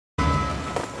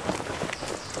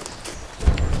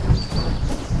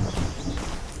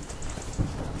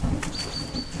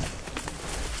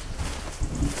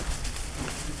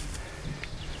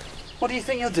What do you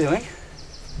think you're doing?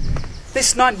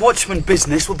 This night watchman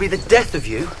business will be the death of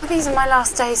you. Well, these are my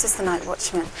last days as the night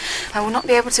watchman. I will not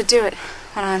be able to do it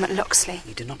when I am at Loxley.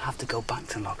 You do not have to go back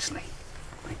to Loxley.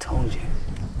 I told you.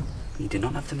 You do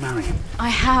not have to marry him. I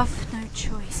have no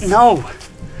choice. No!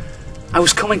 I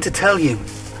was coming to tell you.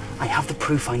 I have the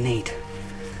proof I need.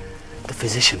 The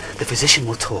physician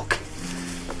will talk.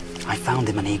 I found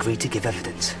him and he agreed to give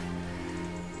evidence.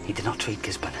 He did not treat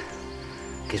Gisborne.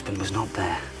 Gisborne was not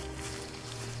there.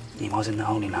 He was in the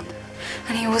Holy Land.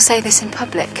 And he will say this in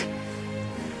public?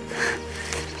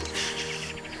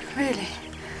 Really?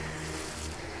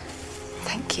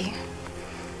 Thank you.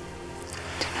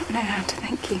 I do not know how to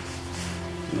thank you.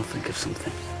 You'll think of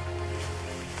something.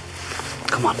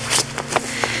 Come on.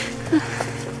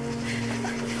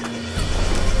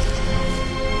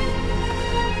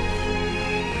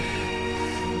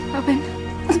 Robin.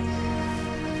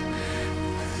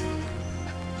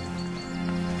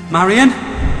 Marian?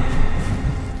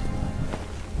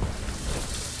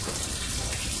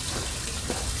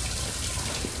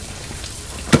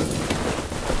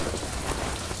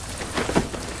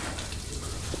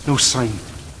 No sign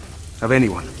of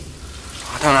anyone.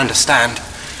 I don't understand.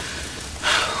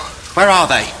 Where are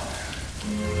they?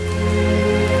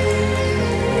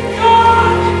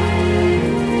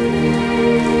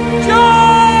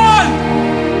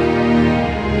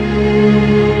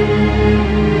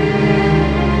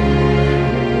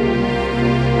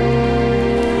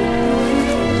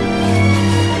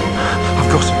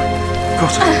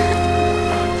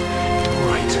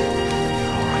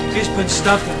 Gisborne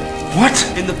stabbed her.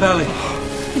 What? In the belly.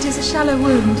 It is a shallow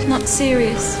wound, not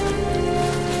serious.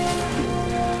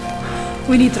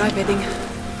 We need dry bedding.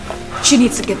 She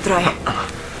needs to get dry.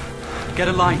 Get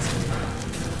a light.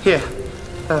 Here.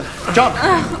 John!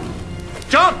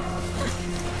 John!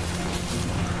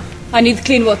 I need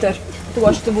clean water to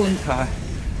wash the wound.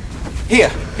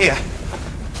 Here.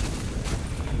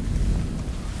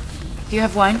 Do you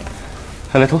have wine?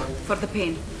 A little? For the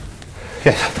pain.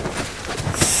 Yes.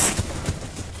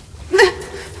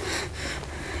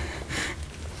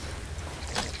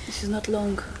 This is not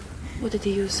long. What did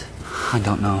he use? I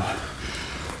don't know.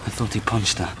 I thought he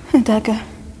punched her. A dagger.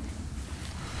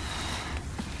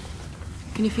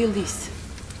 Can you feel this?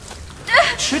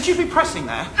 Should you be pressing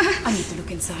there? I need to look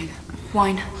inside.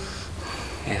 Wine.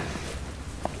 Yeah.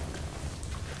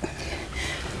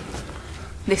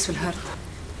 This will hurt.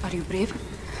 Are you brave?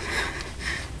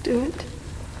 Do it.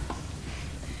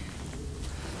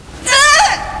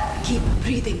 Keep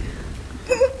breathing.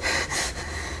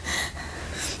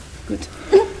 Good.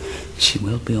 She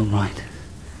will be all right.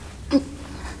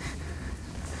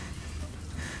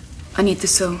 I need to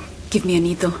sew. Give me a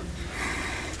needle.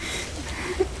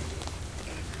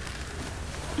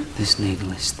 This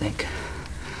needle is thick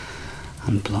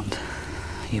and blunt.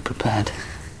 Are you prepared?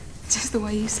 Just the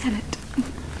way you said it.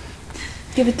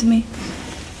 Give it to me.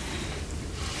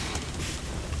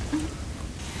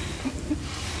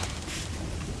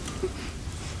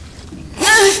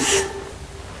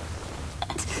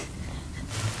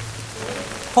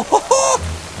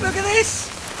 Look at this!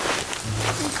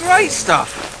 Some great stuff!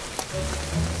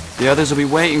 The others will be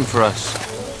waiting for us.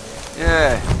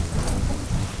 Yeah.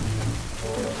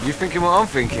 You thinking what I'm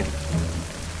thinking?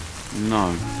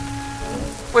 No,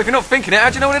 Well, if you're not thinking it, how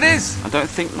do you know what it is? I don't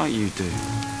think like you do.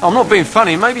 I'm not being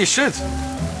funny, maybe you should.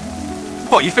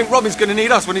 What, you think Robin's going to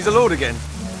need us when he's a lord again?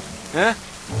 Yeah?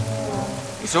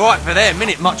 It's alright for them,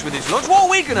 innit, much with his lodge. What are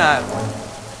we going to have?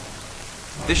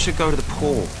 This should go to the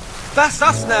poor. That's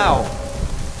us now.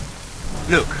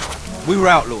 Look, we were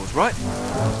outlaws, right?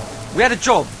 We had a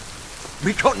job.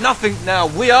 We got nothing now.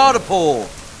 We are the poor.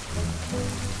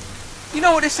 You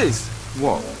know what this is?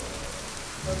 What?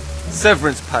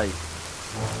 Severance pay.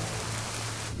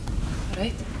 All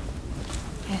right?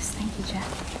 Yes, thank you, Djaq.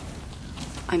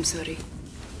 I'm sorry.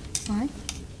 Why?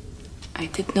 I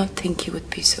did not think you would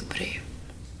be so brave.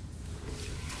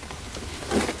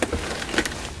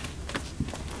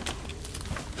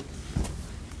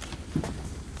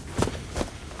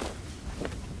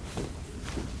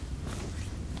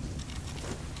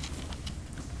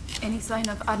 Any sign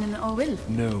of Allan or Will?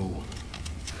 No.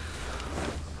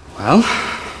 Well,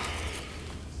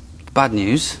 bad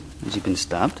news is you've been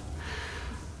stabbed.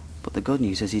 But the good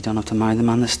news is you don't have to marry the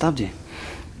man that stabbed you.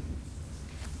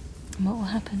 And what will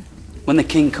happen? When the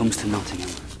king comes to Nottingham,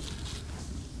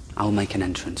 I will make an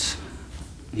entrance.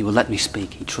 He will let me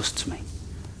speak. He trusts me.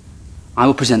 I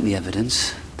will present the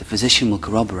evidence. The physician will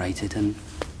corroborate it, and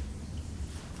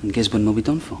Gisborne will be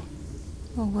done for.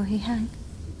 Or will he hang?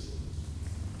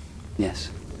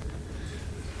 Yes.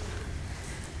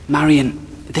 Marian,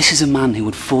 this is a man who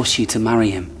would force you to marry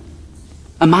him.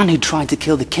 A man who tried to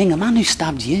kill the king, a man who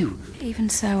stabbed you. Even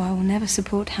so, I will never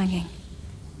support hanging.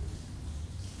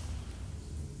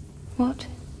 What?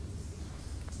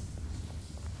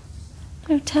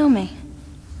 Oh, tell me.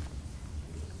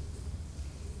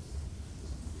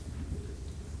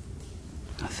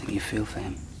 I think you feel for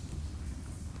him.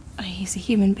 He's a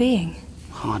human being.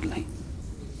 Hardly.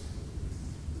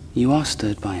 You are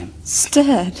stirred by him.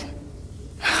 Stirred?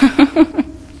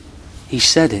 He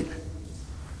said it.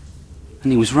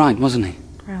 And he was right, wasn't he?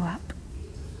 Grow up.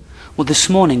 Well, this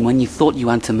morning when you thought you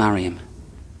had to marry him,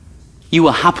 you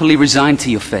were happily resigned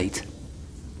to your fate.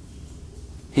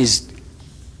 His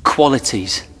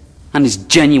qualities and his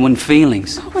genuine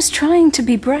feelings. I was trying to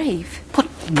be brave. But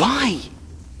why?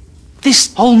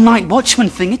 This whole night watchman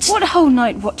thing, it's... What whole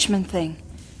night watchman thing?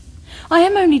 I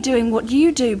am only doing what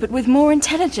you do, but with more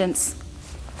intelligence.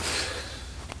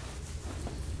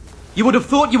 You would have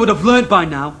thought you would have learned by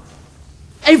now.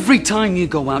 Every time you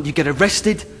go out, you get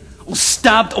arrested, or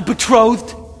stabbed, or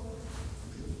betrothed.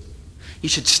 You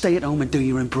should stay at home and do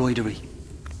your embroidery.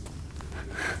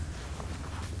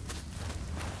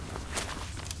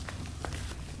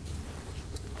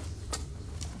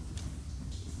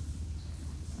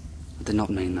 I did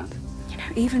not mean that. You know,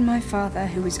 even my father,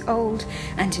 who is old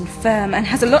and infirm and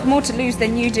has a lot more to lose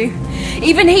than you do,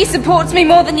 even he supports me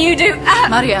more than you do.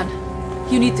 Marian,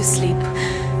 you need to sleep.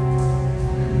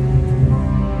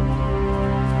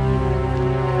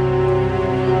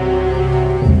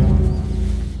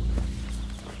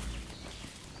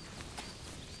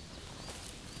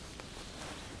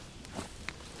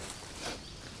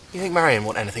 You think Marian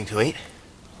want anything to eat?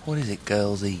 What is it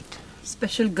girls eat?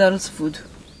 Special girls' food.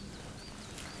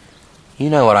 You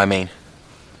know what I mean.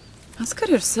 Ask her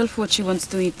yourself what she wants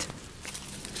to eat.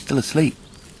 Still asleep.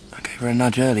 I gave her a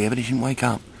nudge earlier, but he shouldn't wake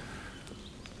up.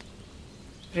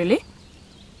 Really?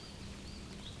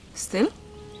 Still?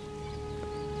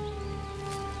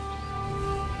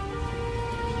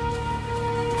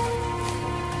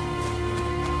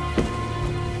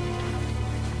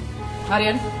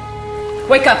 Marian,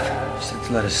 wake up! She said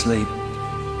to let her sleep.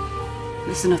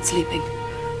 This is not sleeping.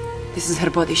 This is her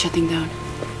body shutting down.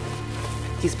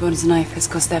 Gisborne's knife has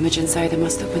caused damage inside. I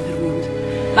must open her wound.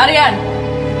 Marian!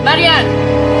 Marian!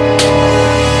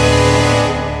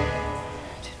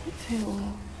 I didn't feel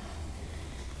well.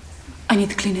 I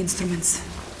need clean instruments.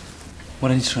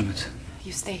 What instrument?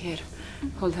 You stay here.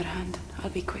 Hold her hand. I'll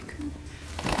be quick.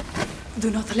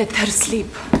 Do not let her sleep.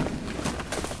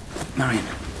 Marian.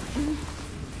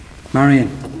 Marian.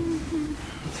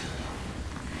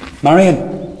 Marian!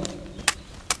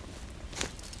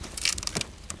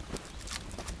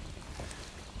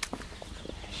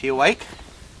 Is she awake?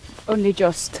 Only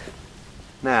just.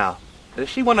 Now, does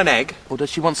she want an egg, or does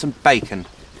she want some bacon?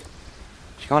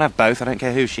 She can't have both, I don't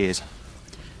care who she is.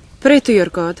 Pray to your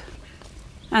God.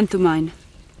 And to mine.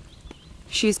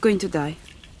 She is going to die.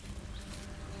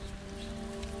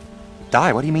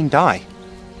 Die? What do you mean die?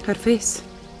 Her face.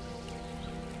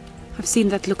 I've seen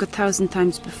that look 1,000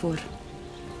 times before.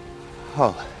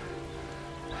 Oh.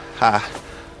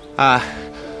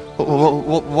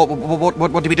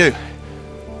 What do we do?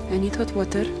 I need hot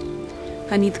water.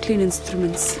 I need clean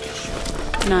instruments.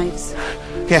 Knives.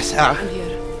 Yes, And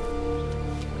here.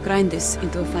 Grind this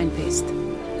into a fine paste.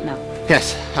 Now.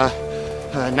 yes,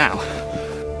 now.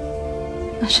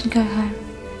 I should go home.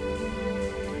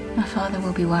 My father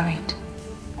will be worried.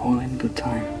 All in good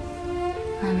time.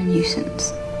 I'm a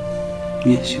nuisance.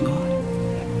 Yes, you are.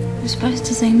 You're supposed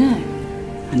to say no.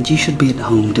 And you should be at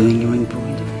home doing your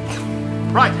embroidery.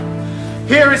 Right.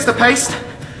 Here is the paste.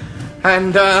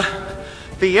 And,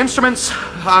 the instruments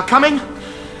are coming.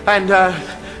 And,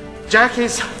 Djaq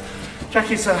is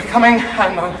coming.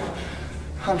 And,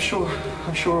 I'm sure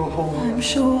all... I'm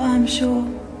sure. I'm sure.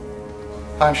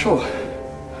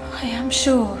 I am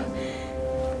sure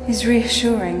is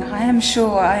reassuring. I am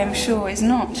sure is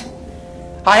not.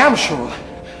 I am sure.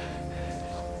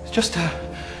 It's just,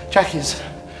 Djaq is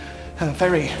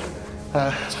very,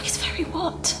 Djaq is very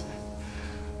what?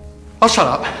 I'll shut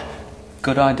up.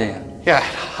 Good idea. Yeah,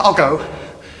 I'll go.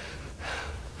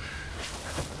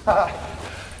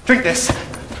 Drink this.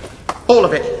 All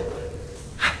of it.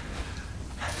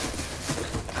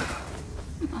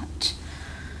 Much.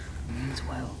 Means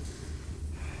well.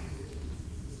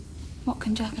 What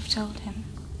can Djaq have told him?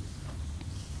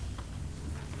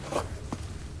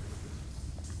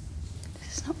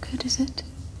 This is not good, is it?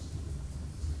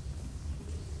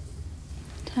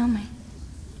 Tell me.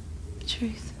 The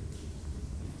truth.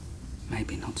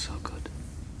 Maybe not so good.